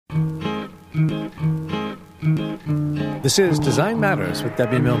This is Design Matters with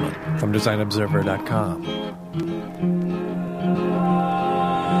Debbie Millman from DesignObserver.com.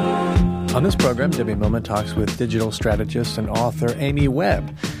 On this program, Debbie Millman talks with digital strategist and author Amy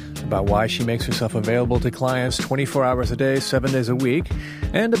Webb about why she makes herself available to clients 24 hours a day, 7 days a week,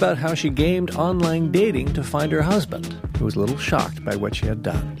 and about how she gamed online dating to find her husband, who was a little shocked by what she had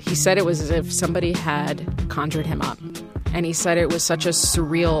done. He said it was as if somebody had conjured him up. And he said it was such a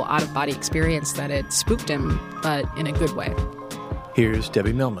surreal, out-of-body experience that it spooked him, but in a good way. Here's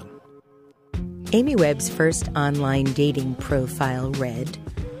Debbie Millman. Amy Webb's first online dating profile read,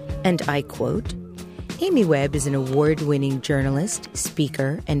 and I quote, Amy Webb is an award-winning journalist,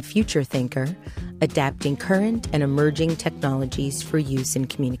 speaker, and future thinker, adapting current and emerging technologies for use in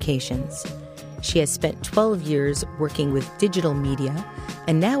communications. She has spent 12 years working with digital media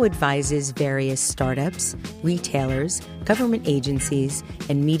and now advises various startups, retailers, government agencies,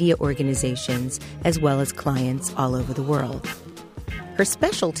 and media organizations, as well as clients all over the world. Her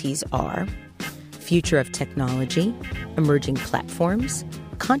specialties are future of technology, emerging platforms,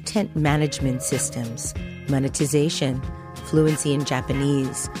 content management systems, monetization, fluency in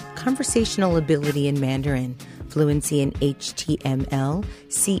Japanese, conversational ability in Mandarin, fluency in HTML,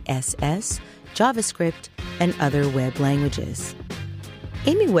 CSS, JavaScript, and other web languages.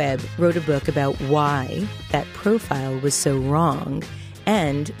 Amy Webb wrote a book about why that profile was so wrong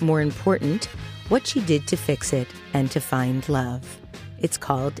and, more important, what she did to fix it and to find love. It's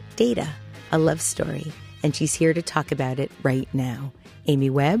called Data, a love story, and she's here to talk about it right now. Amy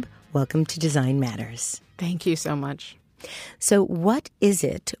Webb, welcome to Design Matters. Thank you so much. So what is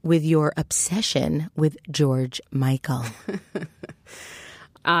it with your obsession with George Michael?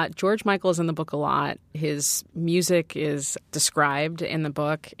 George Michael is in the book a lot. His music is described in the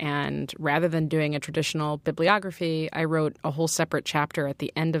book, and rather than doing a traditional bibliography, I wrote a whole separate chapter at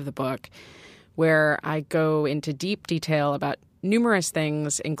the end of the book where I go into deep detail about numerous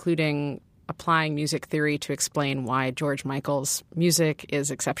things, including applying music theory to explain why George Michael's music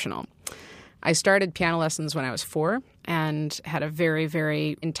is exceptional. I started piano lessons when I was 4 and had a very,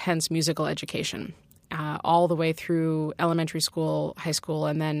 very intense musical education. All the way through elementary school, high school,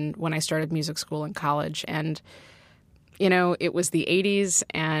 and then when I started music school in college. And, you know, it was the 80s,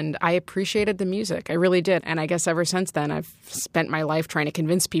 and I appreciated the music. I really did. And I guess ever since then, I've spent my life trying to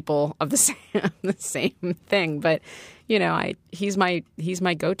convince people of the same thing. But, you know, he's my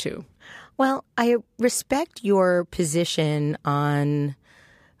go-to. Well, I respect your position on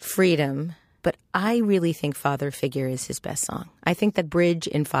freedom, but I really think Father Figure is his best song. I think that bridge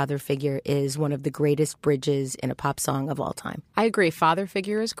in Father Figure is one of the greatest bridges in a pop song of all time. I agree. Father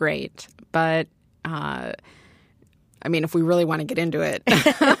Figure is great, but I mean, if we really want to get into it.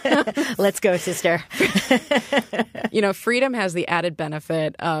 Let's go, sister. You know, Freedom has the added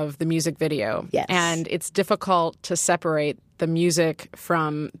benefit of the music video. Yes. And it's difficult to separate the music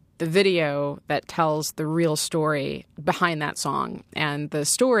from the video that tells the real story behind that song. And the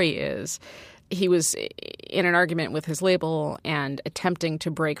story is he was in an argument with his label and attempting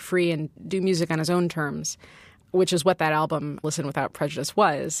to break free and do music on his own terms, which is what that album, Listen Without Prejudice,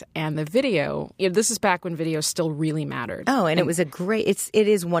 was. And the video, you know, this is back when video still really mattered. Oh, and it was it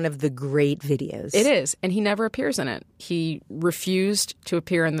is one of the great videos. It is. And he never appears in it. He refused to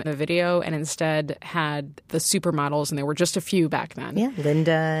appear in the video and instead had the supermodels, and there were just a few back then. Yeah,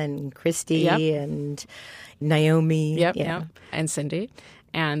 Linda and Christy and Naomi. Yep. And Cindy.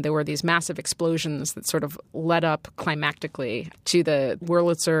 And there were these massive explosions that sort of led up climactically to the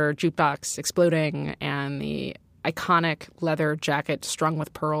Wurlitzer jukebox exploding and the iconic leather jacket strung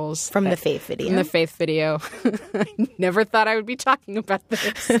with pearls. From the Faith video. From the Faith video. I never thought I would be talking about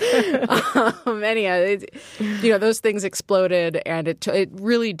this. Anyhow, those things exploded, and it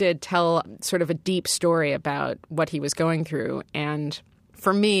really did tell sort of a deep story about what he was going through. And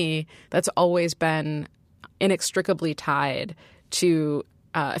for me, that's always been inextricably tied to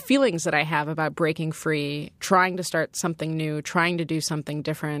feelings that I have about breaking free, trying to start something new, trying to do something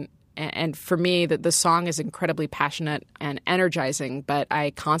different. And for me, the song is incredibly passionate and energizing, but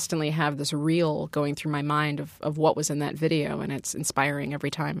I constantly have this reel going through my mind of what was in that video, and it's inspiring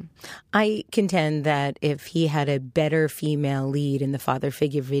every time. I contend that if he had a better female lead in the Father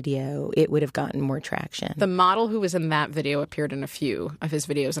Figure video, it would have gotten more traction. The model who was in that video appeared in a few of his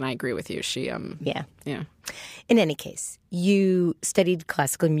videos, and I agree with you. She, Yeah. Yeah. In any case, you studied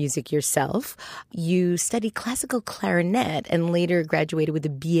classical music yourself. You studied classical clarinet and later graduated with a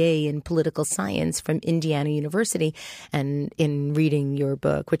BA in political science from Indiana University. And in reading your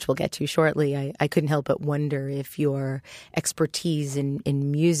book, which we'll get to shortly, I couldn't help but wonder if your expertise in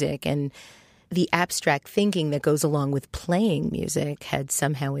music and the abstract thinking that goes along with playing music had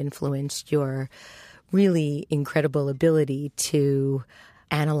somehow influenced your really incredible ability to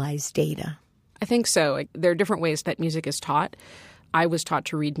analyze data. I think so. There are different ways that music is taught. I was taught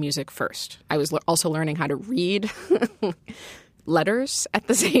to read music first. I was also learning how to read letters at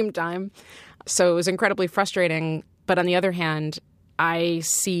the same time. So it was incredibly frustrating. But on the other hand, I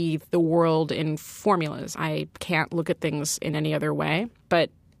see the world in formulas. I can't look at things in any other way. But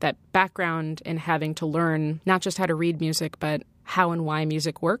that background in having to learn not just how to read music, but how and why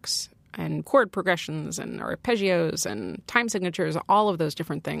music works, and chord progressions and arpeggios and time signatures, all of those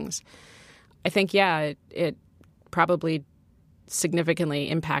different things. I think, it probably significantly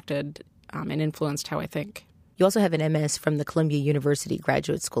impacted and influenced how I think. You also have an MS from the Columbia University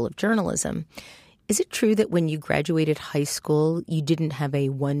Graduate School of Journalism. Is it true that when you graduated high school, you didn't have a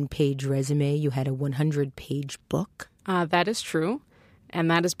one-page resume, you had a 100-page book? That is true. And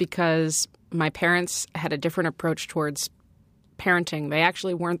that is because my parents had a different approach towards parenting. They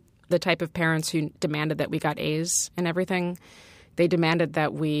actually weren't the type of parents who demanded that we got A's and everything. They demanded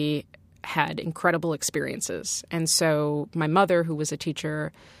that we had incredible experiences. And so my mother, who was a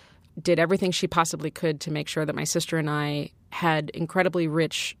teacher, did everything she possibly could to make sure that my sister and I had incredibly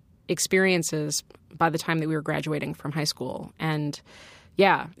rich experiences by the time that we were graduating from high school. And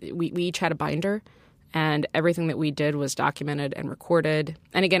we each had a binder, and everything that we did was documented and recorded.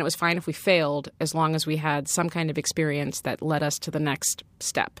 And again, it was fine if we failed as long as we had some kind of experience that led us to the next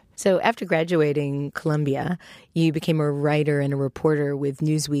step. So after graduating Columbia, you became a writer and a reporter with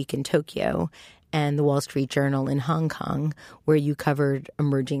Newsweek in Tokyo and the Wall Street Journal in Hong Kong, where you covered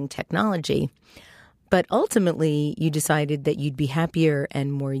emerging technology. But ultimately, you decided that you'd be happier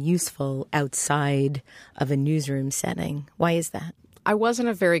and more useful outside of a newsroom setting. Why is that? I wasn't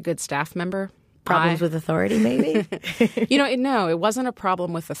a very good staff member. Problems with authority, maybe? No, it wasn't a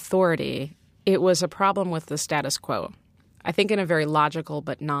problem with authority. It was a problem with the status quo. I think in a very logical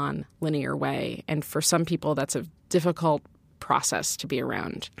but non-linear way. And for some people, that's a difficult process to be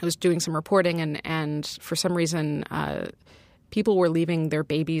around. I was doing some reporting, and for some reason, people were leaving their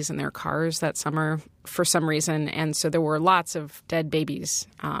babies in their cars that summer for some reason. And so there were lots of dead babies.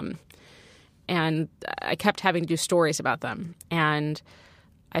 And I kept having to do stories about them. And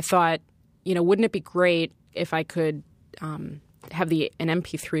I thought, wouldn't it be great if I could have an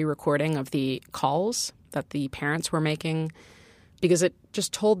MP3 recording of the calls that the parents were making, because it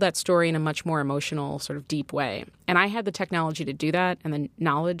just told that story in a much more emotional, sort of deep way. And I had the technology to do that and the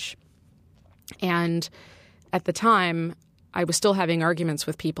knowledge. And at the time, I was still having arguments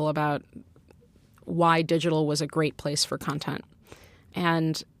with people about why digital was a great place for content.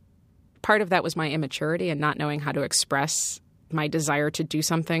 And part of that was my immaturity and not knowing how to express my desire to do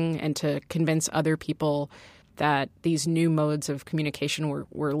something and to convince other people that these new modes of communication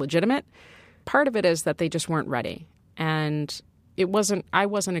were legitimate. Part of it is that they just weren't ready. And I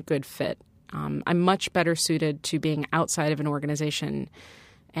wasn't a good fit. I'm much better suited to being outside of an organization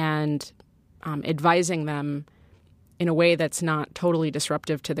and advising them in a way that's not totally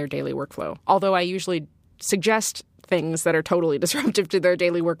disruptive to their daily workflow. Although I usually suggest things that are totally disruptive to their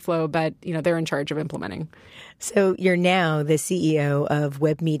daily workflow, but they're in charge of implementing. So you're now the CEO of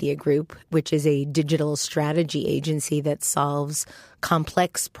Webb Media Group, which is a digital strategy agency that solves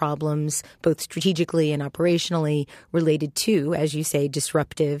complex problems, both strategically and operationally, related to, as you say,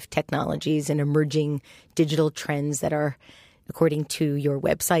 disruptive technologies and emerging digital trends that are, according to your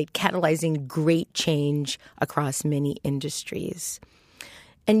website, catalyzing great change across many industries.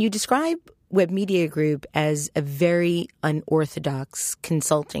 And you describe Webb Media Group as a very unorthodox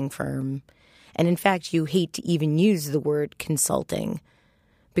consulting firm. And in fact, you hate to even use the word consulting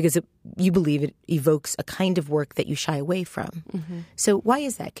because you believe it evokes a kind of work that you shy away from. Mm-hmm. So why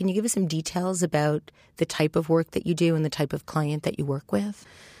is that? Can you give us some details about the type of work that you do and the type of client that you work with?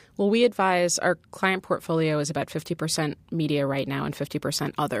 Well, we advise our client portfolio is about 50% media right now and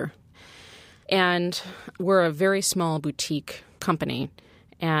 50% other. And we're a very small boutique company.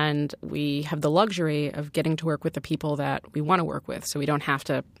 And we have the luxury of getting to work with the people that we want to work with, so we don't have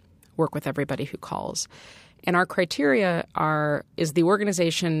to work with everybody who calls. And our criteria is the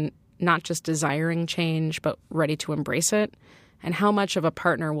organization not just desiring change, but ready to embrace it? And how much of a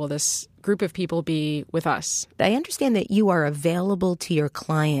partner will this group of people be with us? I understand that you are available to your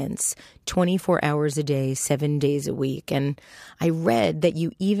clients 24 hours a day, 7 days a week. And I read that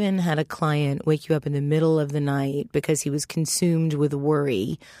you even had a client wake you up in the middle of the night because he was consumed with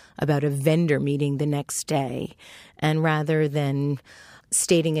worry about a vendor meeting the next day. And rather than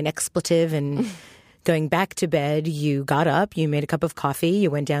stating an expletive and going back to bed, you got up, you made a cup of coffee,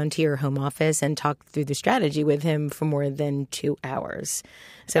 you went down to your home office and talked through the strategy with him for more than 2 hours.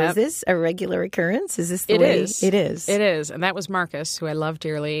 So Is this a regular occurrence? Is this the way? It is. It is. And that was Marcus, who I love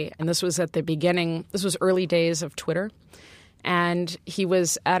dearly. And this was at the beginning. This was early days of Twitter. And he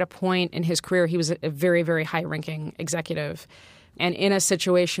was at a point in his career, he was a very, very high-ranking executive. And in a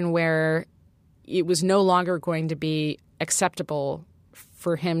situation where it was no longer going to be acceptable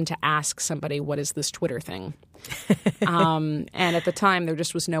for him to ask somebody, what is this Twitter thing? And at the time, there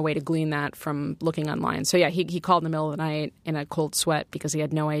just was no way to glean that from looking online. So, yeah, he called in the middle of the night in a cold sweat because he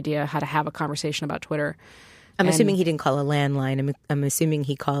had no idea how to have a conversation about Twitter. I'm assuming he didn't call a landline. I'm assuming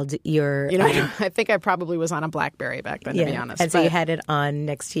he called your... I think I probably was on a BlackBerry back then, to be honest. And so you had it on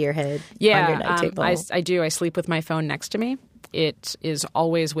next to your head on your night table. I do. I sleep with my phone next to me. It is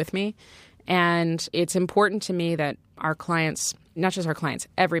always with me. And it's important to me that our clients, not just our clients,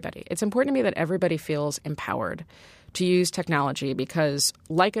 everybody, it's important to me that everybody feels empowered to use technology because,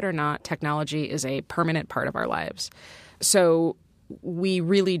 like it or not, technology is a permanent part of our lives. So we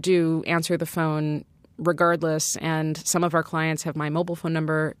really do answer the phone regardless. And some of our clients have my mobile phone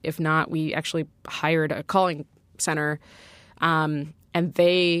number. If not, we actually hired a calling center. And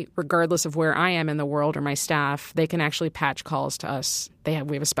they, regardless of where I am in the world or my staff, they can actually patch calls to us. We have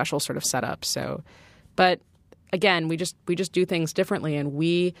a special sort of setup. So, but again, we just do things differently, and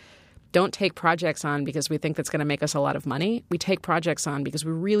we don't take projects on because we think that's going to make us a lot of money. We take projects on because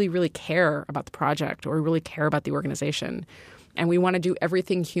we really, really care about the project or we really care about the organization. And we want to do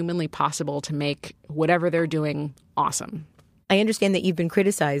everything humanly possible to make whatever they're doing awesome. I understand that you've been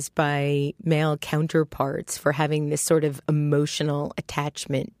criticized by male counterparts for having this sort of emotional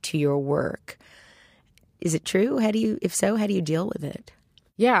attachment to your work. Is it true? If so, how do you deal with it?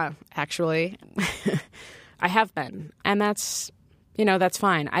 Yeah, actually, I have been. And that's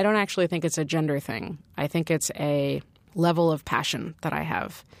fine. I don't actually think it's a gender thing. I think it's a level of passion that I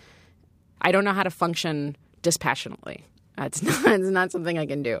have. I don't know how to function dispassionately. It's not something I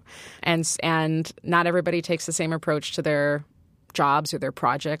can do. And not everybody takes the same approach to their jobs or their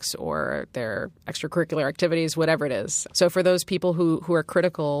projects or their extracurricular activities, whatever it is. So for those people who are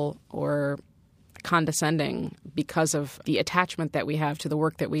critical or condescending because of the attachment that we have to the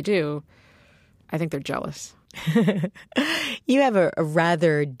work that we do, I think they're jealous. You have a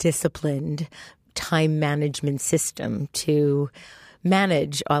rather disciplined time management system to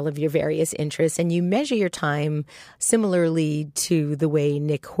manage all of your various interests, and you measure your time similarly to the way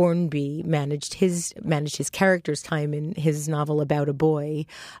Nick Hornby managed his character's time in his novel About a Boy.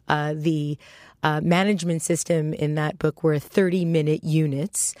 The management system in that book were 30-minute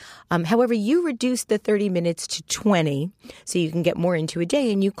units. However, you reduced the 30 minutes to 20 so you can get more into a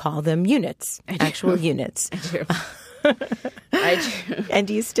day, and you call them units, actual units. I do. I do. And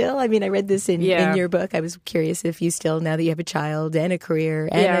do you still? I mean, I read this in your book. I was curious if you still, now that you have a child and a career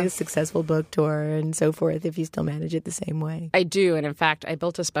and a successful book tour and so forth, if you still manage it the same way. I do. And in fact, I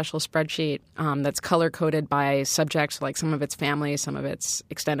built a special spreadsheet that's color-coded by subject, like some of it's family, some of it's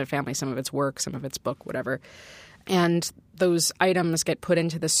extended family, some of it's work, some of it's book, whatever. And those items get put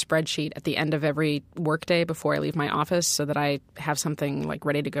into this spreadsheet at the end of every workday before I leave my office so that I have something like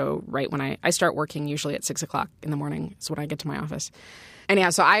ready to go right when I start working, usually at 6 o'clock in the morning is when I get to my office. And yeah,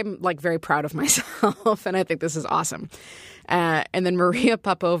 so I'm like very proud of myself and I think this is awesome. And then Maria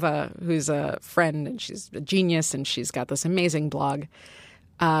Popova, who's a friend and she's a genius and she's got this amazing blog,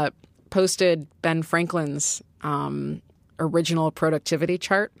 posted Ben Franklin's original productivity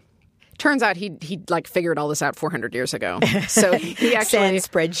chart. Turns out he like figured all this out 400 years ago. So he actually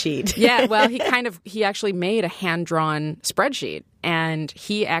spreadsheet. Yeah, well, he actually made a hand-drawn spreadsheet, and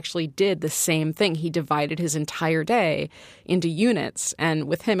he actually did the same thing. He divided his entire day into units, and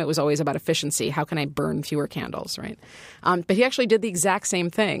with him it was always about efficiency. How can I burn fewer candles, right? But he actually did the exact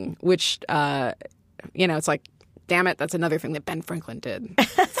same thing, which it's like, damn it, that's another thing that Ben Franklin did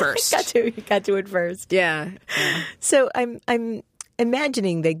first. got to it first. Yeah. So I'm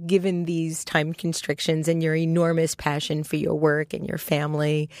imagining that given these time constrictions and your enormous passion for your work and your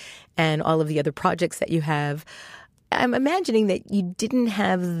family and all of the other projects that you have, I'm imagining that you didn't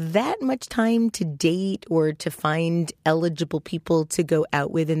have that much time to date or to find eligible people to go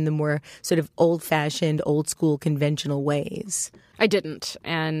out with in the more sort of old-fashioned, old-school, conventional ways. I didn't,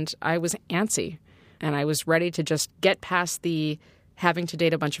 and I was antsy, and I was ready to just get past the having to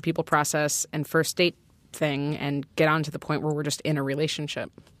date a bunch of people process and first date thing and get on to the point where we're just in a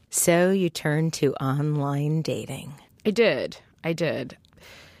relationship. So you turned to online dating. I did.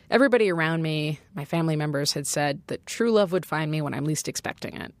 Everybody around me, my family members, had said that true love would find me when I'm least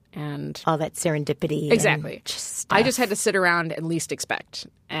expecting it. And all that serendipity. Exactly. I just had to sit around and least expect.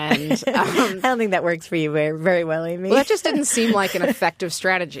 And I don't think that works for you very, very well, Amy. Well, that just didn't seem like an effective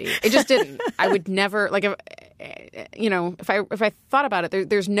strategy. It just didn't. I would never, like, if I thought about it,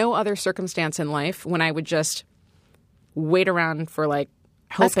 there's no other circumstance in life when I would just wait around for, like,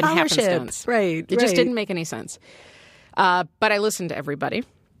 hope and happenstance. Right. It just didn't make any sense. But I listened to everybody.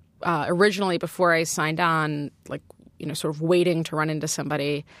 Originally, before I signed on, like, sort of waiting to run into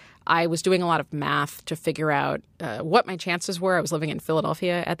somebody, I was doing a lot of math to figure out what my chances were. I was living in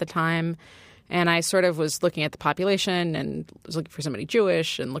Philadelphia at the time, and I sort of was looking at the population and was looking for somebody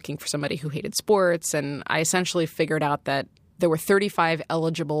Jewish and looking for somebody who hated sports. And I essentially figured out that there were 35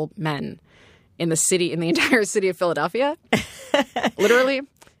 eligible men in the entire city of Philadelphia. Literally.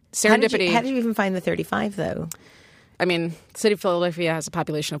 Serendipity. How did you even find the 35, though? I mean, the city of Philadelphia has a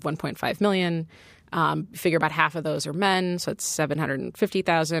population of 1.5 million. Figure about half of those are men, so it's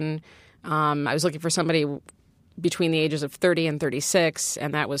 750,000. I was looking for somebody between the ages of 30 and 36,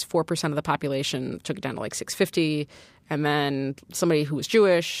 and that was 4% of the population. Took it down to like 650. And then somebody who was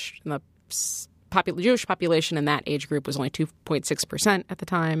Jewish, and the Jewish population in that age group was only 2.6% at the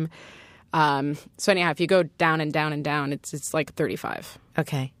time. So anyhow, if you go down and down and down, it's like 35.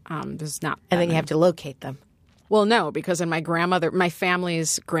 Okay. There's not. And then you have to locate them. Well, no, because in my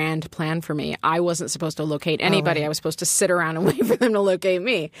family's grand plan for me, I wasn't supposed to locate anybody. right. I was supposed to sit around and wait for them to locate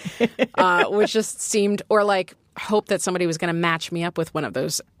me, which just seemed, or like hope that somebody was going to match me up with one of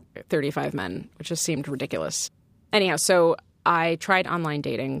those 35 men, which just seemed ridiculous. Anyhow, so I tried online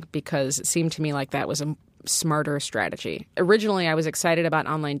dating because it seemed to me like that was a smarter strategy. Originally, I was excited about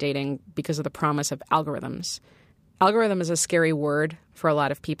online dating because of the promise of algorithms. Algorithm is a scary word for a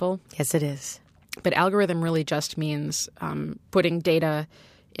lot of people. Yes, it is. But algorithm really just means putting data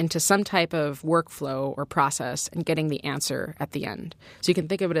into some type of workflow or process and getting the answer at the end. So you can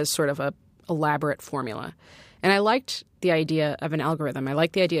think of it as sort of a elaborate formula. And I liked the idea of an algorithm. I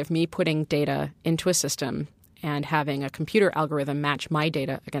liked the idea of me putting data into a system and having a computer algorithm match my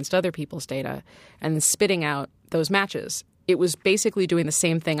data against other people's data and then spitting out those matches. It was basically doing the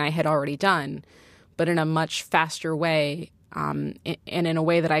same thing I had already done, but in a much faster way and in a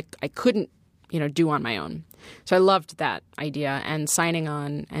way that I couldn't do on my own. So I loved that idea, and signing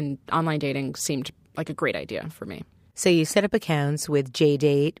on and online dating seemed like a great idea for me. So you set up accounts with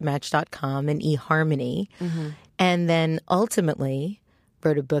JDate, Match.com, and eHarmony, and then ultimately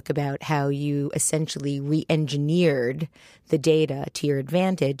wrote a book about how you essentially re-engineered the data to your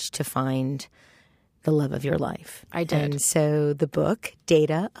advantage to find the love of your life. I did. And so the book,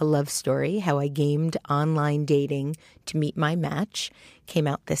 Data, A Love Story, How I Gamed Online Dating to Meet My Match, came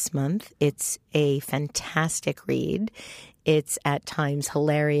out this month. It's a fantastic read. It's at times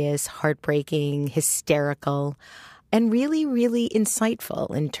hilarious, heartbreaking, hysterical, and really, really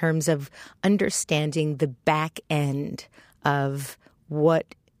insightful in terms of understanding the back end of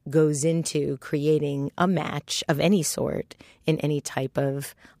what goes into creating a match of any sort in any type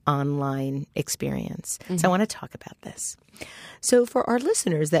of online experience. So I want to talk about this. So for our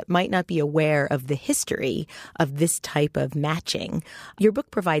listeners that might not be aware of the history of this type of matching, your book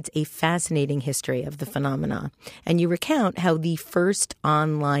provides a fascinating history of the phenomena. And you recount how the first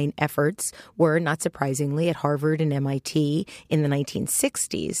online efforts were, not surprisingly, at Harvard and MIT in the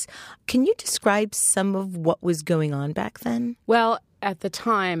 1960s. Can you describe some of what was going on back then? Well, at the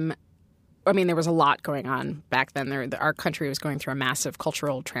time, I mean, there was a lot going on back then. Our country was going through a massive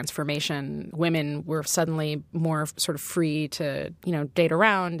cultural transformation. Women were suddenly more sort of free to, date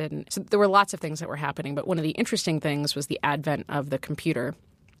around. And so there were lots of things that were happening. But one of the interesting things was the advent of the computer.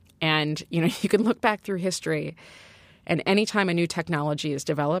 And, you can look back through history, and anytime a new technology is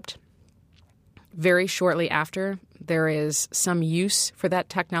developed, very shortly after, there is some use for that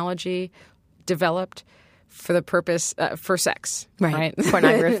technology developed for the purpose for sex, right?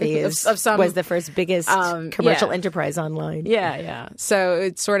 Pornography was the first biggest commercial enterprise online. Yeah. So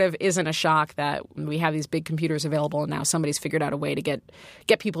it sort of isn't a shock that we have these big computers available, and now somebody's figured out a way to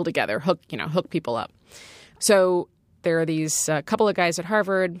get people together, hook people up. So there are these couple of guys at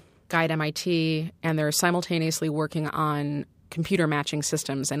Harvard, guy at MIT, and they're simultaneously working on computer matching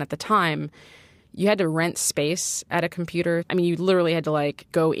systems. And at the time, you had to rent space at a computer. I mean, you literally had to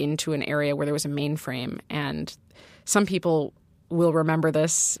go into an area where there was a mainframe. And some people will remember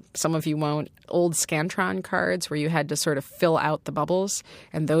this. Some of you won't. Old Scantron cards where you had to sort of fill out the bubbles,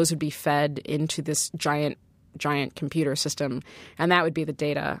 and those would be fed into this giant computer system, and that would be the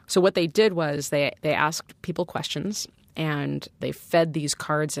data. So what they did was they asked people questions, and they fed these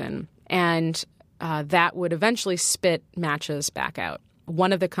cards in, and that would eventually spit matches back out.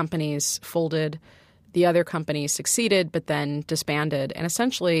 One of the companies folded. The other company succeeded, but then disbanded. And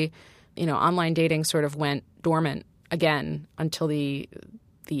essentially, online dating sort of went dormant again until the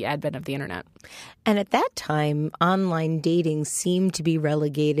advent of the internet. And at that time, online dating seemed to be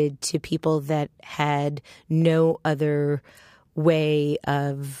relegated to people that had no other way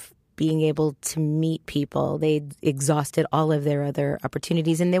of being able to meet people. They'd exhausted all of their other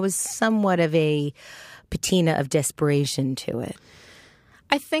opportunities, and there was somewhat of a patina of desperation to it.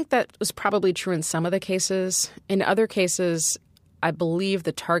 I think that was probably true in some of the cases. In other cases, I believe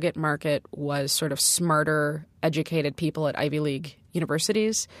the target market was sort of smarter, educated people at Ivy League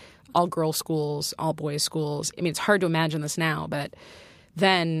universities, all girls schools, all boys schools. I mean, it's hard to imagine this now, but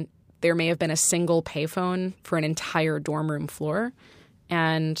then there may have been a single payphone for an entire dorm room floor,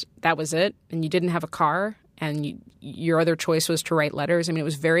 and that was it. And you didn't have a car, and your other choice was to write letters. I mean, it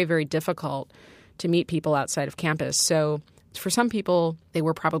was very, very difficult to meet people outside of campus. So for some people, they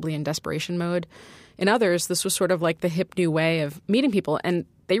were probably in desperation mode. In others, this was sort of like the hip new way of meeting people, and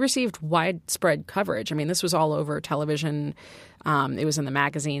they received widespread coverage. I mean, this was all over television. It was in the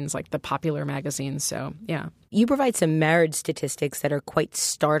magazines, like the popular magazines. So, yeah. You provide some marriage statistics that are quite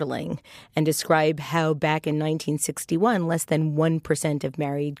startling and describe how back in 1961, less than 1% of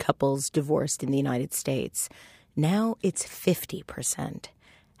married couples divorced in the United States. Now it's 50%.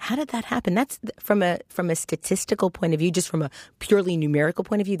 How did that happen? That's from a statistical point of view, just from a purely numerical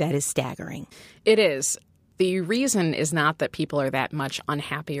point of view, that is staggering. It is. The reason is not that people are that much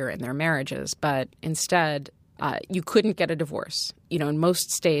unhappier in their marriages, but instead you couldn't get a divorce. In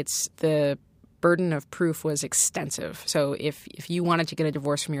most states, the burden of proof was extensive. So if you wanted to get a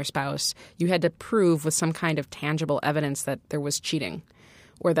divorce from your spouse, you had to prove with some kind of tangible evidence that there was cheating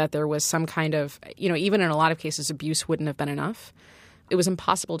or that there was some kind of, even in a lot of cases, abuse wouldn't have been enough. It was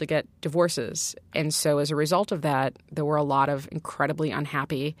impossible to get divorces. And so as a result of that, there were a lot of incredibly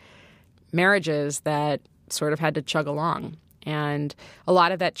unhappy marriages that sort of had to chug along. And a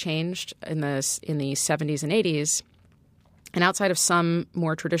lot of that changed in the 70s and 80s. And outside of some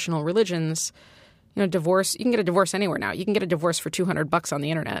more traditional religions, divorce, you can get a divorce anywhere now. You can get a divorce for $200 on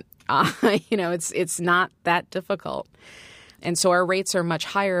the internet. It's not that difficult. And so our rates are much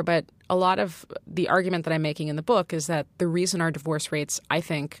higher, but a lot of the argument that I'm making in the book is that the reason our divorce rates, I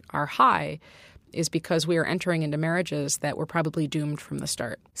think, are high is because we are entering into marriages that were probably doomed from the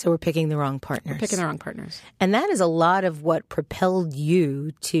start. So we're picking the wrong partners. We're picking the wrong partners. And that is a lot of what propelled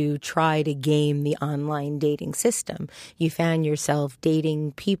you to try to game the online dating system. You found yourself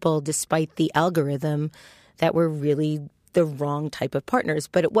dating people despite the algorithm that were really the wrong type of partners.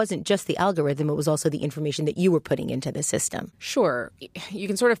 But it wasn't just the algorithm. It was also the information that you were putting into the system. Sure. You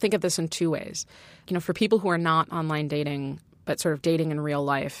can sort of think of this in two ways. For people who are not online dating, but sort of dating in real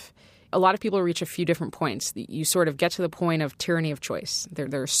life, a lot of people reach a few different points. You sort of get to the point of tyranny of choice.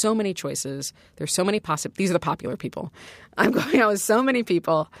 There are so many choices. There's so many these are the popular people. I'm going out with so many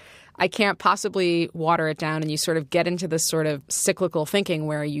people. I can't possibly water it down, and you sort of get into this sort of cyclical thinking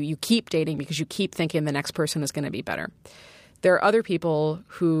where you keep dating because you keep thinking the next person is going to be better. There are other people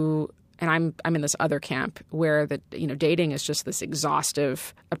who, and I'm in this other camp where dating is just this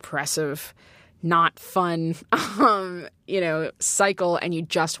exhaustive, oppressive, not fun, cycle, and you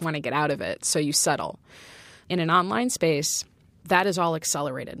just want to get out of it, so you settle. In an online space, that is all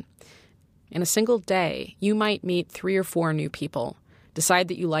accelerated. In a single day, you might meet 3 or 4 new people, decide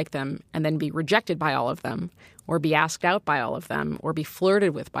that you like them, and then be rejected by all of them, or be asked out by all of them, or be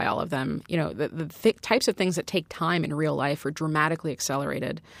flirted with by all of them. The types of things that take time in real life are dramatically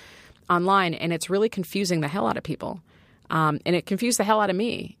accelerated online, and it's really confusing the hell out of people. And it confused the hell out of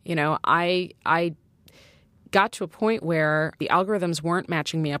me. I got to a point where the algorithms weren't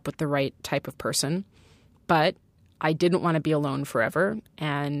matching me up with the right type of person, but I didn't want to be alone forever,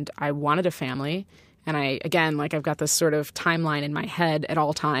 and I wanted a family. And I've got this sort of timeline in my head at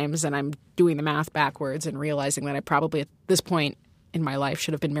all times, and I'm doing the math backwards and realizing that I probably at this point in my life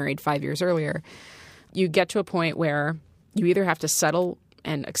should have been married 5 years earlier. You get to a point where you either have to settle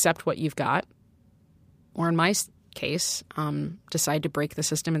and accept what you've got, or in my case, decide to break the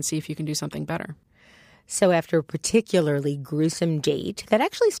system and see if you can do something better. So after a particularly gruesome date that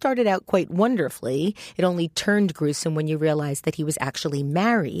actually started out quite wonderfully, it only turned gruesome when you realized that he was actually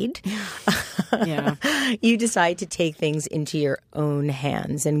married. Yeah. You decide to take things into your own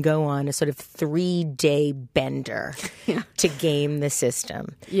hands and go on a sort of 3-day bender to game the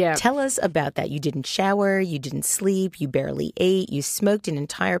system. Yeah. Tell us about that. You didn't shower, you didn't sleep, you barely ate, you smoked an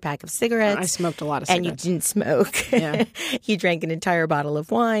entire pack of cigarettes. I smoked a lot of cigarettes. And you didn't smoke. Yeah. You drank an entire bottle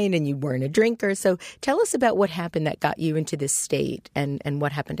of wine and you weren't a drinker. So tell us about what happened that got you into this state and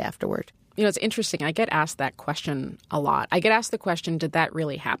what happened afterward. It's interesting. I get asked that question a lot. I get asked the question, did that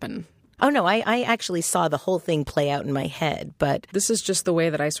really happen? Oh, no, I actually saw the whole thing play out in my head, but This is just the way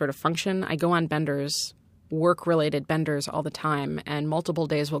that I sort of function. I go on benders, work-related benders all the time, and multiple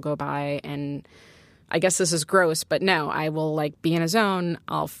days will go by, and I guess this is gross, but no, I will like be in a zone.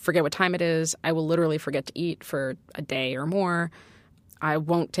 I'll forget what time it is. I will literally forget to eat for a day or more. I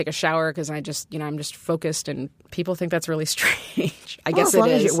won't take a shower because I'm just focused, and people think that's really strange. I guess as long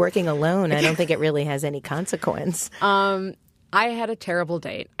it as is. you're working alone, I don't think it really has any consequence. I had a terrible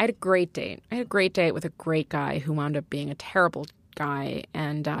date. I had a great date. I had a great date with a great guy who wound up being a terrible guy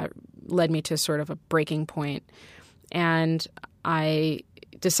and led me to sort of a breaking point. And I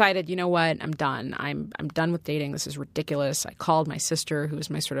decided, you know what, I'm done. I'm done with dating. This is ridiculous. I called my sister, who is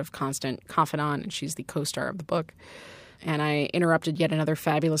my sort of constant confidant, and she's the co-star of the book. And I interrupted yet another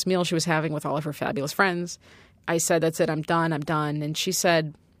fabulous meal she was having with all of her fabulous friends. I said, that's it, I'm done. And she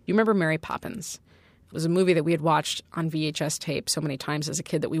said, you remember Mary Poppins? It was a movie that we had watched on VHS tape so many times as a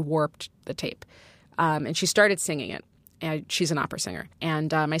kid that we warped the tape. And she started singing it. And she's an opera singer.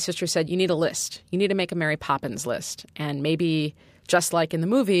 And my sister said, you need a list. You need to make a Mary Poppins list. And maybe just like in the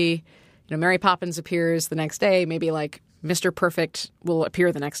movie, Mary Poppins appears the next day. Maybe like Mr. Perfect will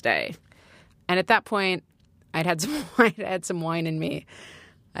appear the next day. And at that point, I'd had some wine in me.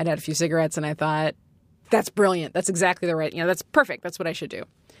 I'd had a few cigarettes, and I thought, that's brilliant. That's exactly the right, that's perfect. That's what I should do.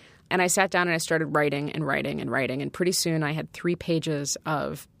 And I sat down and I started writing and writing and writing. And pretty soon I had 3 pages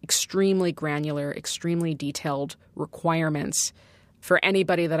of extremely granular, extremely detailed requirements for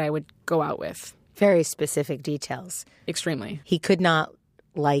anybody that I would go out with. Very specific details. Extremely. He could not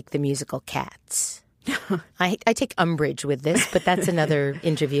like the musical Cats. I take umbrage with this, but that's another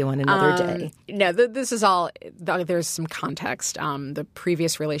interview on another day. No, this is all – there's some context. The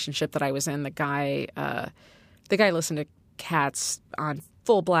previous relationship that I was in, the guy listened to Cats on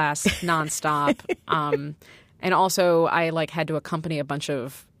full blast, nonstop. And also I had to accompany a bunch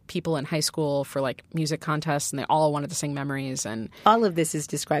of people in high school for music contests, and they all wanted to sing Memories. And all of this is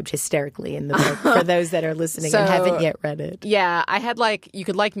described hysterically in the book for those that are listening and haven't yet read it. Yeah, I had you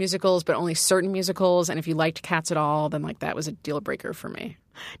could like musicals, but only certain musicals. And if you liked Cats at all, then that was a deal breaker for me.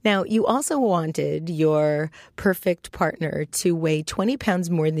 Now, you also wanted your perfect partner to weigh 20 pounds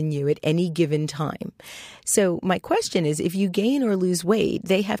more than you at any given time. So my question is, if you gain or lose weight,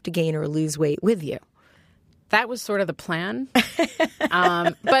 they have to gain or lose weight with you. That was sort of the plan.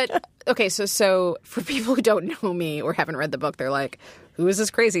 But, okay, so for people who don't know me or haven't read the book, they're like, who is this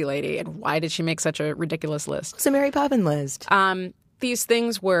crazy lady and why did she make such a ridiculous list? It's a Mary Poppins list. These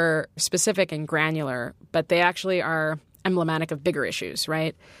things were specific and granular, but they actually are emblematic of bigger issues,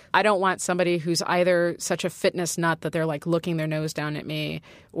 right? I don't want somebody who's either such a fitness nut that they're looking their nose down at me,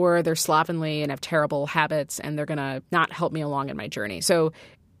 or they're slovenly and have terrible habits and they're going to not help me along in my journey. So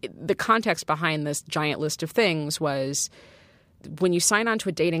the context behind this giant list of things was when you sign on to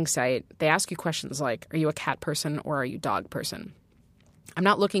a dating site, they ask you questions like, are you a cat person or are you a dog person? I'm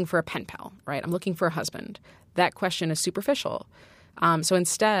not looking for a pen pal, right? I'm looking for a husband. That question is superficial. So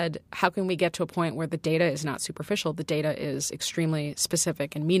instead, how can we get to a point where the data is not superficial? The data is extremely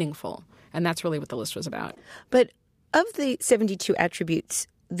specific and meaningful. And that's really what the list was about. But of the 72 attributes,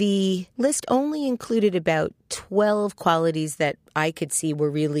 the list only included about 12 qualities that I could see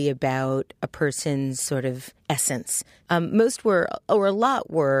were really about a person's sort of essence. Most were, or a lot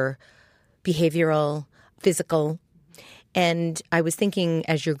were, behavioral, physical. And I was thinking,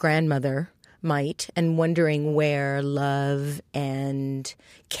 as your grandmother might, and wondering where love and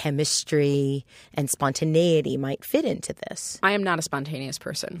chemistry and spontaneity might fit into this. I am not a spontaneous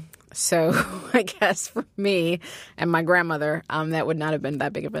person. So I guess for me and my grandmother, that would not have been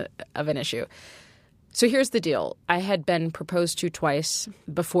that big of an issue. So here's the deal. I had been proposed to twice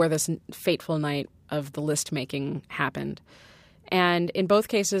before this fateful night of the list making happened. And in both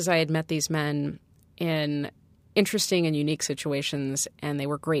cases, I had met these men in interesting and unique situations, and they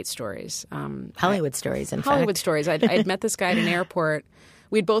were great stories. Hollywood stories, in fact. Hollywood stories. I'd met this guy at an airport.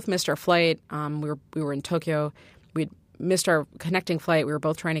 We'd both missed our flight. We were in Tokyo. We'd missed our connecting flight. We were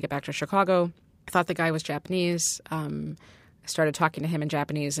both trying to get back to Chicago. I thought the guy was Japanese. I started talking to him in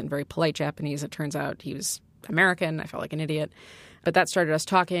Japanese, in very polite Japanese. It turns out he was American. I felt like an idiot. But that started us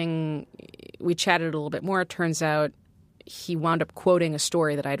talking. We chatted a little bit more. It turns out he wound up quoting a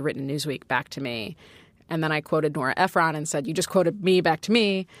story that I'd written in Newsweek back to me. And then I quoted Nora Ephron and said, you just quoted me back to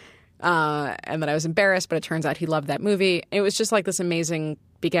me. And then I was embarrassed, but it turns out he loved that movie. It was just this amazing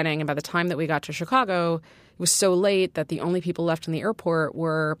beginning. And by the time that we got to Chicago, it was so late that the only people left in the airport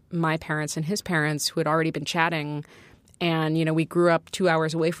were my parents and his parents, who had already been chatting. And, we grew up 2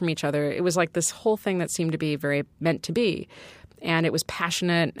 hours away from each other. It was this whole thing that seemed to be very meant to be. And it was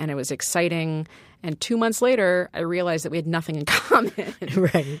passionate and it was exciting. And 2 months later, I realized that we had nothing in common.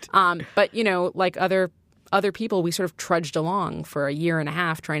 Right. But, like other people, we sort of trudged along for a year and a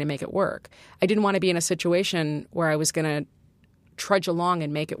half trying to make it work. I didn't want to be in a situation where I was going to trudge along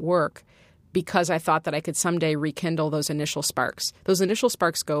and make it work because I thought that I could someday rekindle those initial sparks. Those initial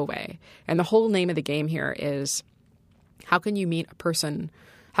sparks go away. And the whole name of the game here is, how can you meet a person?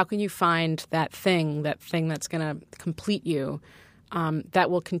 How can you find that thing that's going to complete you, that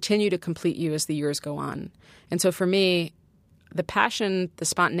will continue to complete you as the years go on? And so for me, the passion, the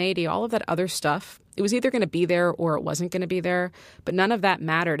spontaneity, all of that other stuff, it was either going to be there or it wasn't going to be there. But none of that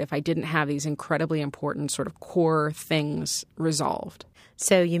mattered if I didn't have these incredibly important sort of core things resolved.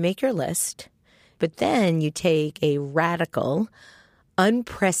 So you make your list, but then you take a radical,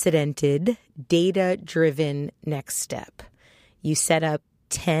 unprecedented, data-driven next step. You set up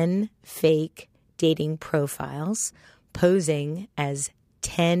 10 fake dating profiles posing as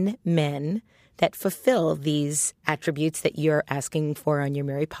 10 men that fulfill these attributes that you're asking for on your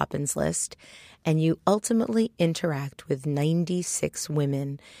Mary Poppins list. And you ultimately interact with 96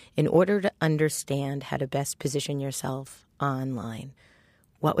 women in order to understand how to best position yourself online.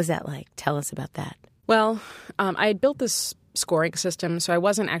 What was that like? Tell us about that. Well, I had built this scoring system, so I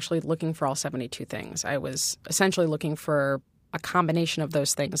wasn't actually looking for all 72 things. I was essentially looking for a combination of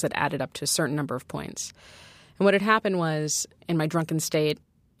those things that added up to a certain number of points. And what had happened was, in my drunken state,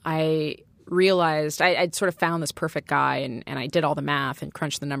 I realized I'd sort of found this perfect guy, and I did all the math and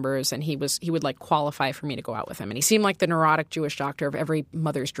crunched the numbers, and he would like qualify for me to go out with him. And he seemed like the neurotic Jewish doctor of every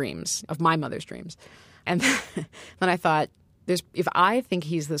mother's dreams, of my mother's dreams. And then I thought, if I think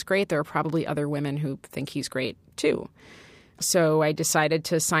he's this great, there are probably other women who think he's great too. So I decided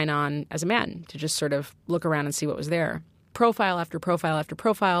to sign on as a man, to just sort of look around and see what was there. Profile after profile after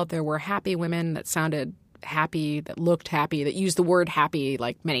profile, there were happy women that sounded happy, that looked happy, that used the word happy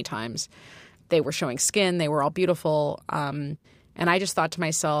like many times. They were showing skin. They were all beautiful. And I just thought to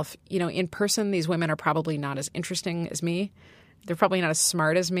myself, in person, these women are probably not as interesting as me. They're probably not as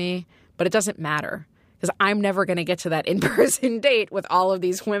smart as me, but it doesn't matter because I'm never going to get to that in-person date with all of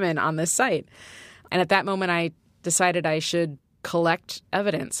these women on this site. And at that moment, I decided I should collect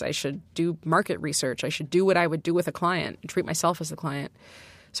evidence. I should do market research. I should do what I would do with a client and treat myself as a client.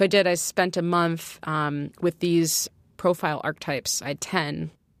 So I did. I spent a month with these profile archetypes. I had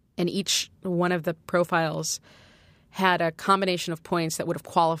 10, and each one of the profiles had a combination of points that would have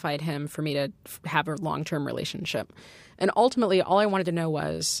qualified him for me to have a long-term relationship. And ultimately, all I wanted to know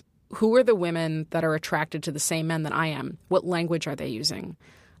was, who are the women that are attracted to the same men that I am? What language are they using?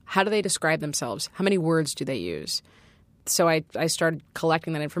 How do they describe themselves? How many words do they use? So I started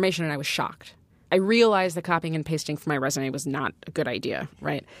collecting that information, and I was shocked. I realized that copying and pasting for my resume was not a good idea,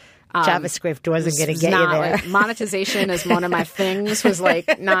 right? JavaScript wasn't going to get you there. Like, monetization as one of my things was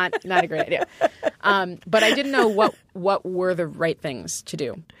like not a great idea. But I didn't know what were the right things to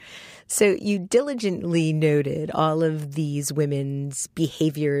do. So you diligently noted all of these women's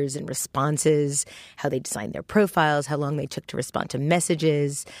behaviors and responses, how they designed their profiles, how long they took to respond to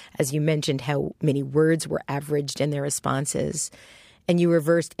messages, as you mentioned, how many words were averaged in their responses. And you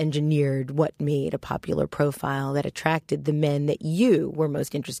reverse engineered what made a popular profile that attracted the men that you were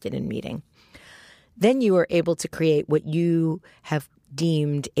most interested in meeting. Then you were able to create what you have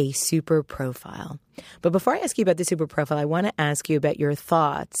deemed a super profile. But before I ask you about the super profile, I want to ask you about your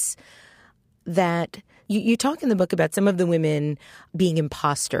thoughts that you talk in the book about some of the women being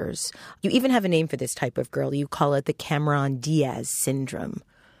imposters. You even have a name for this type of girl. You call it the Cameron Diaz syndrome.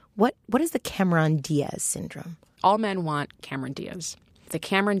 What is the Cameron Diaz syndrome? All men want Cameron Diaz. The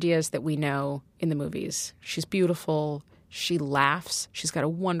Cameron Diaz that we know in the movies. She's beautiful. She laughs. She's got a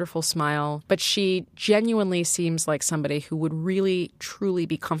wonderful smile. But she genuinely seems like somebody who would really, truly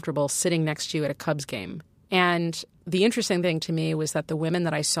be comfortable sitting next to you at a Cubs game. And the interesting thing to me was that the women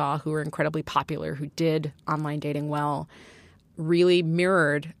that I saw who were incredibly popular, who did online dating well, really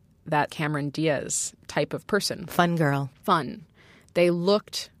mirrored that Cameron Diaz type of person. Fun girl. Fun. They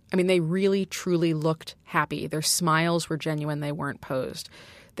really, truly looked happy. Their smiles were genuine. They weren't posed.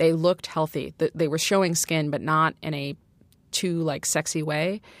 They looked healthy. They were showing skin, but not in a too sexy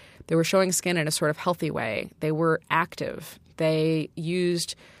way. They were showing skin in a sort of healthy way. They were active. They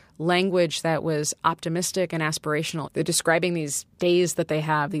used language that was optimistic and aspirational. They're describing these days that they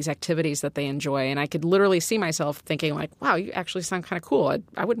have, these activities that they enjoy. And I could literally see myself thinking like, wow, you actually sound kind of cool.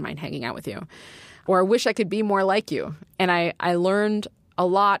 I wouldn't mind hanging out with you. Or I wish I could be more like you. And I learned a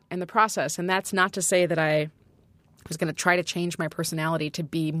lot in the process. And that's not to say that I was going to try to change my personality to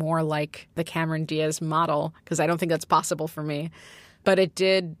be more like the Cameron Diaz model, because I don't think that's possible for me. But it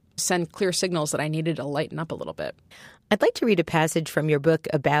did send clear signals that I needed to lighten up a little bit. I'd like to read a passage from your book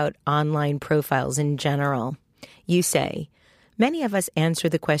about online profiles in general. You say, "Many of us answer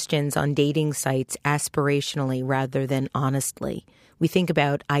the questions on dating sites aspirationally rather than honestly. We think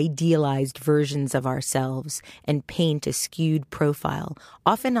about idealized versions of ourselves and paint a skewed profile,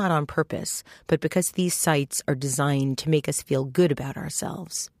 often not on purpose, but because these sites are designed to make us feel good about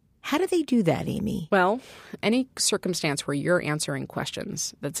ourselves." How do they do that, Amy? Well, any circumstance where you're answering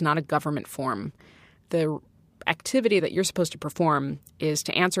questions that's not a government form, the activity that you're supposed to perform is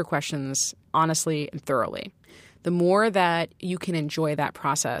to answer questions honestly and thoroughly. The more that you can enjoy that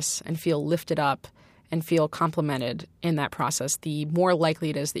process and feel lifted up and feel complimented in that process, the more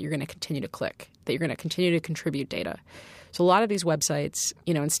likely it is that you're going to continue to click, that you're going to continue to contribute data. So a lot of these websites,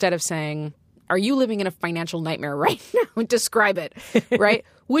 instead of saying, "Are you living in a financial nightmare right now?" Describe it, right?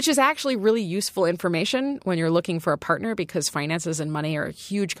 Which is actually really useful information when you're looking for a partner, because finances and money are a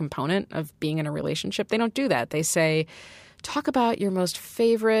huge component of being in a relationship. They don't do that. They say, talk about your most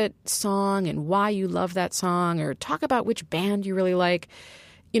favorite song and why you love that song, or talk about which band you really like.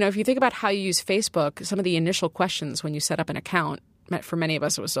 If you think about how you use Facebook, some of the initial questions when you set up an account, for many of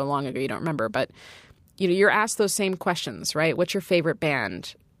us it was so long ago you don't remember, but you're asked those same questions, right? What's your favorite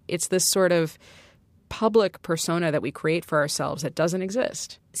band? It's this sort of public persona that we create for ourselves that doesn't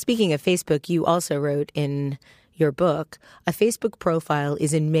exist. Speaking of Facebook, you also wrote in your book, "A Facebook profile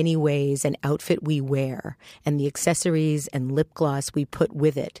is in many ways an outfit we wear and the accessories and lip gloss we put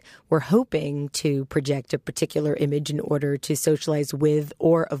with it. We're hoping to project a particular image in order to socialize with,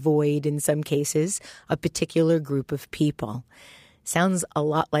 or avoid in some cases, a particular group of people." Sounds a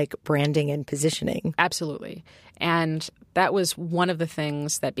lot like branding and positioning. Absolutely. And that was one of the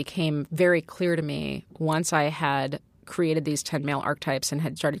things that became very clear to me once I had created these 10 male archetypes and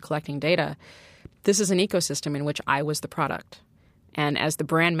had started collecting data. This is an ecosystem in which I was the product. And as the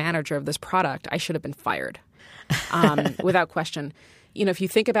brand manager of this product, I should have been fired without question. If you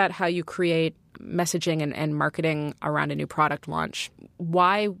think about how you create messaging and marketing around a new product launch,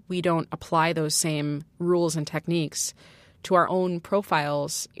 why we don't apply those same rules and techniques to our own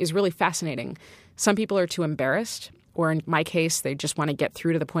profiles is really fascinating. Some people are too embarrassed, or in my case, they just want to get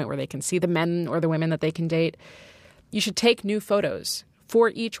through to the point where they can see the men or the women that they can date. You should take new photos for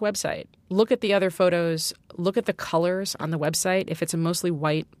each website. Look at the other photos. Look at the colors on the website. If it's a mostly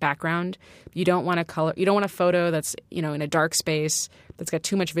white background, you don't want a photo that's, in a dark space that's got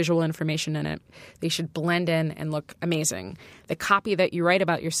too much visual information in it. They should blend in and look amazing. The copy that you write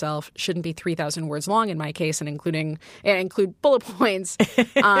about yourself shouldn't be 3,000 words long in my case, and include bullet points.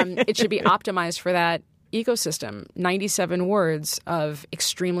 It should be optimized for that ecosystem. 97 words of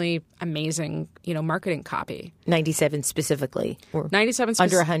extremely amazing, marketing copy. 97 specifically? Or 97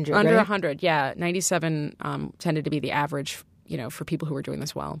 under 100, Under right? 100, yeah. 97 tended to be the average, for people who were doing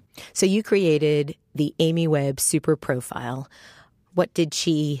this well. So you created the Amy Webb Super Profile. What did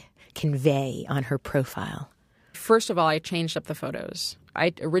she convey on her profile? First of all, I changed up the photos.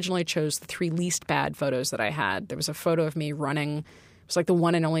 I originally chose the 3 least bad photos that I had. There was a photo of me running. It was like the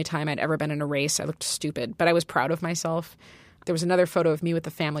one and only time I'd ever been in a race. I looked stupid, but I was proud of myself. There was another photo of me with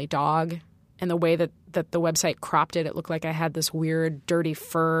the family dog, and the way that the website cropped it, it looked like I had this weird dirty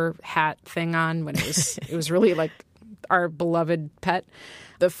fur hat thing on when it was really like our beloved pet.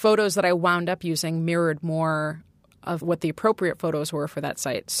 The photos that I wound up using mirrored more of what the appropriate photos were for that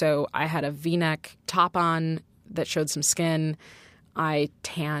site. So I had a V-neck top on that showed some skin. I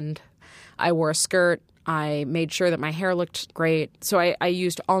tanned. I wore a skirt. I made sure that my hair looked great. So I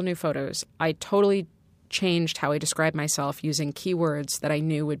used all new photos. I totally changed how I described myself using keywords that I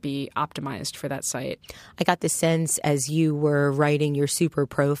knew would be optimized for that site. I got the sense as you were writing your super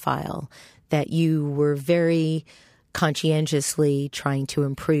profile that you were very conscientiously trying to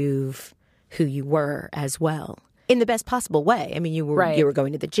improve who you were as well, in the best possible way. I mean, you were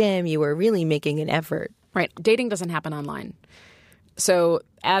going to the gym. You were really making an effort. Right. Dating doesn't happen online. So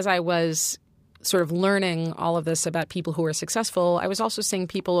as I was sort of learning all of this about people who were successful, I was also seeing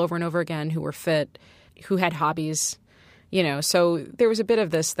people over and over again who were fit, who had hobbies, So there was a bit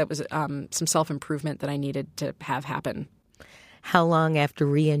of this that was some self-improvement that I needed to have happen. How long after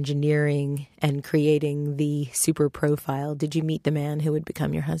re-engineering and creating the super profile did you meet the man who would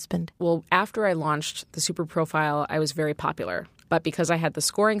become your husband? Well, after I launched the super profile, I was very popular. But because I had the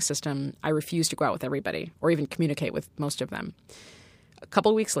scoring system, I refused to go out with everybody or even communicate with most of them. A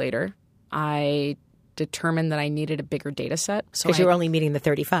couple of weeks later, I determined that I needed a bigger data set. Because you were only meeting the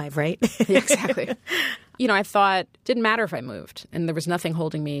 35, right? Yeah, exactly. I thought it didn't matter if I moved, and there was nothing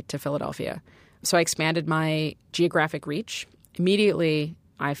holding me to Philadelphia. So I expanded my geographic reach. Immediately,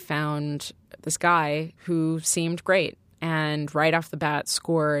 I found this guy who seemed great. and right off the bat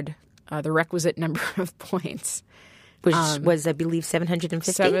scored the requisite number of points. Which was, I believe,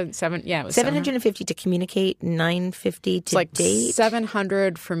 750? It was 750 to communicate, 950 to date?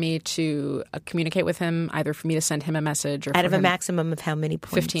 700 for me to communicate with him, either for me to send him a message or out of a maximum of how many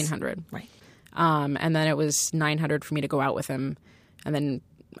points? 1,500. Right. And then it was 900 for me to go out with him. And then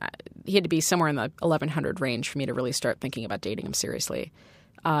he had to be somewhere in the 1,100 range for me to really start thinking about dating him seriously.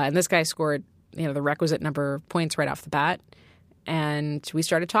 And this guy scored, the requisite number of points right off the bat. And we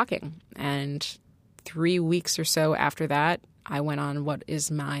started talking. And 3 weeks or so after that, I went on what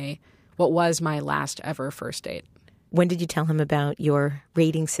was my last ever first date. When did you tell him about your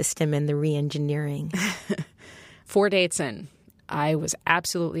rating system and the re-engineering? 4 dates in. I was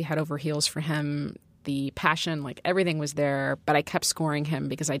absolutely head over heels for him. The passion, everything was there, but I kept scoring him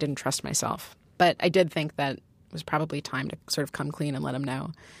because I didn't trust myself. But I did think that it was probably time to sort of come clean and let him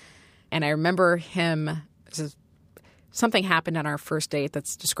know. And I remember something happened on our first date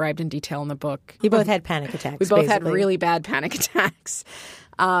that's described in detail in the book. You both had panic attacks. We both had really bad panic attacks.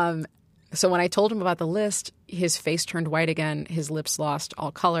 So when I told him about the list, his face turned white again. His lips lost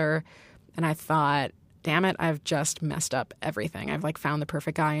all color. And I thought, damn it, I've just messed up everything. I've found the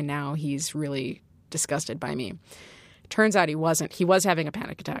perfect guy, and now he's really disgusted by me. Turns out he wasn't. He was having a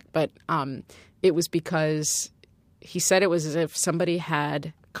panic attack, but it was because he said it was as if somebody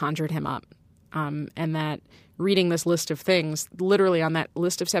had conjured him up. And that reading this list of things, literally on that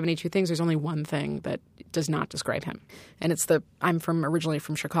list of 72 things, there's only one thing that does not describe him. And it's I'm originally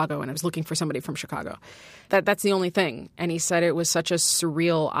from Chicago, and I was looking for somebody from Chicago. That's the only thing. And he said it was such a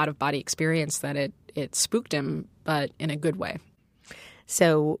surreal out-of-body experience that it spooked him, but in a good way.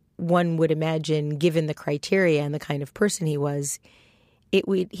 So one would imagine, given the criteria and the kind of person he was,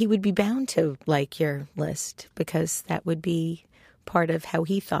 he would be bound to like your list, because that would be part of how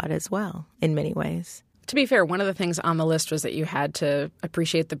he thought as well, in many ways. To be fair, one of the things on the list was that you had to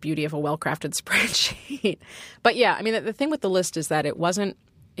appreciate the beauty of a well-crafted spreadsheet. But yeah, the thing with the list is that it wasn't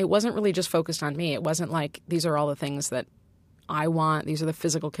really just focused on me. It wasn't like, these are all the things that I want. These are the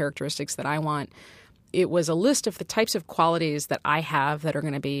physical characteristics that I want. It was a list of the types of qualities that I have that are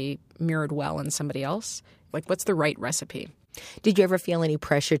going to be mirrored well in somebody else. What's the right recipe? Did you ever feel any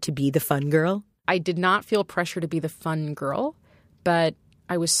pressure to be the fun girl? I did not feel pressure to be the fun girl, but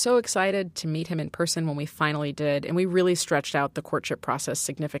I was so excited to meet him in person when we finally did, and we really stretched out the courtship process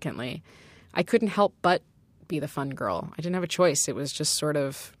significantly. I couldn't help but be the fun girl. I didn't have a choice. It was just sort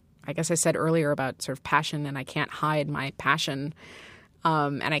of, I guess I said earlier about sort of passion, and I can't hide my passion,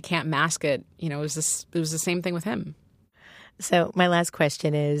 and I can't mask it. It was the same thing with him. So my last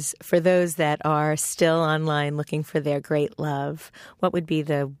question is, for those that are still online looking for their great love, what would be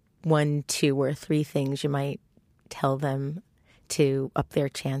the 1, 2, or 3 things you might tell them to up their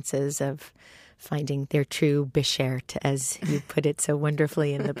chances of finding their true Bichert, as you put it so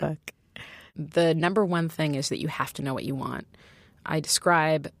wonderfully in the book? The number one thing is that you have to know what you want. I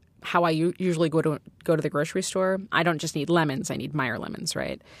describe how I usually go to the grocery store. I don't just need lemons. I need Meyer lemons,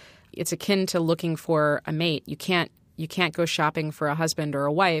 right? It's akin to looking for a mate. You can't go shopping for a husband or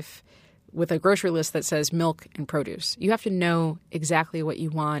a wife with a grocery list that says milk and produce. You have to know exactly what you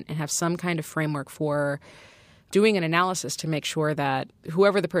want and have some kind of framework for doing an analysis to make sure that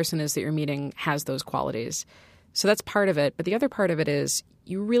whoever the person is that you're meeting has those qualities. So that's part of it. But the other part of it is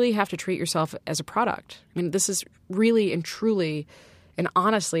you really have to treat yourself as a product. This is really and truly and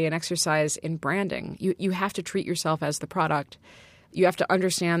honestly an exercise in branding. You have to treat yourself as the product. You have to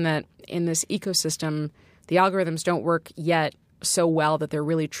understand that in this ecosystem, the algorithms don't work yet so well that they're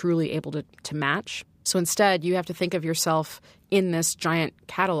really truly able to match. So instead, you have to think of yourself in this giant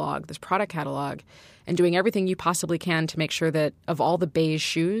catalog, this product catalog, and doing everything you possibly can to make sure that of all the beige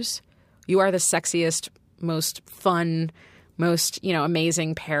shoes, you are the sexiest, most fun, most,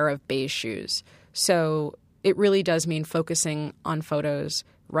 amazing pair of beige shoes. So it really does mean focusing on photos,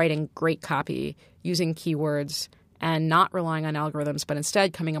 writing great copy, using keywords, and not relying on algorithms, but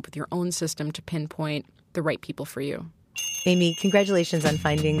instead coming up with your own system to pinpoint the right people for you. Amy, congratulations on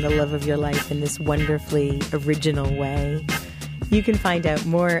finding the love of your life in this wonderfully original way. You can find out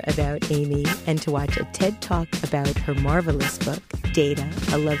more about Amy and to watch a TED Talk about her marvelous book, Data,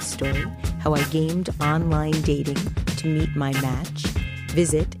 A Love Story, How I Gamed Online Dating to Meet My Match.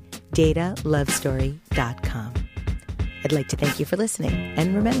 Visit datalovestory.com. I'd like to thank you for listening.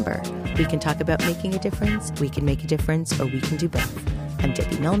 And remember, we can talk about making a difference, we can make a difference, or we can do both. I'm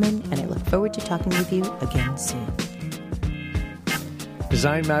Debbie Millman, and I look forward to talking with you again soon.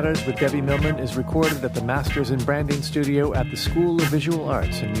 Design Matters with Debbie Millman is recorded at the Masters in Branding Studio at the School of Visual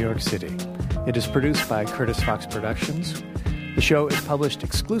Arts in New York City. It is produced by Curtis Fox Productions. The show is published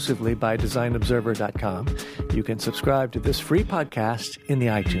exclusively by DesignObserver.com. You can subscribe to this free podcast in the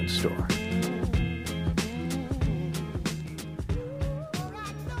iTunes Store.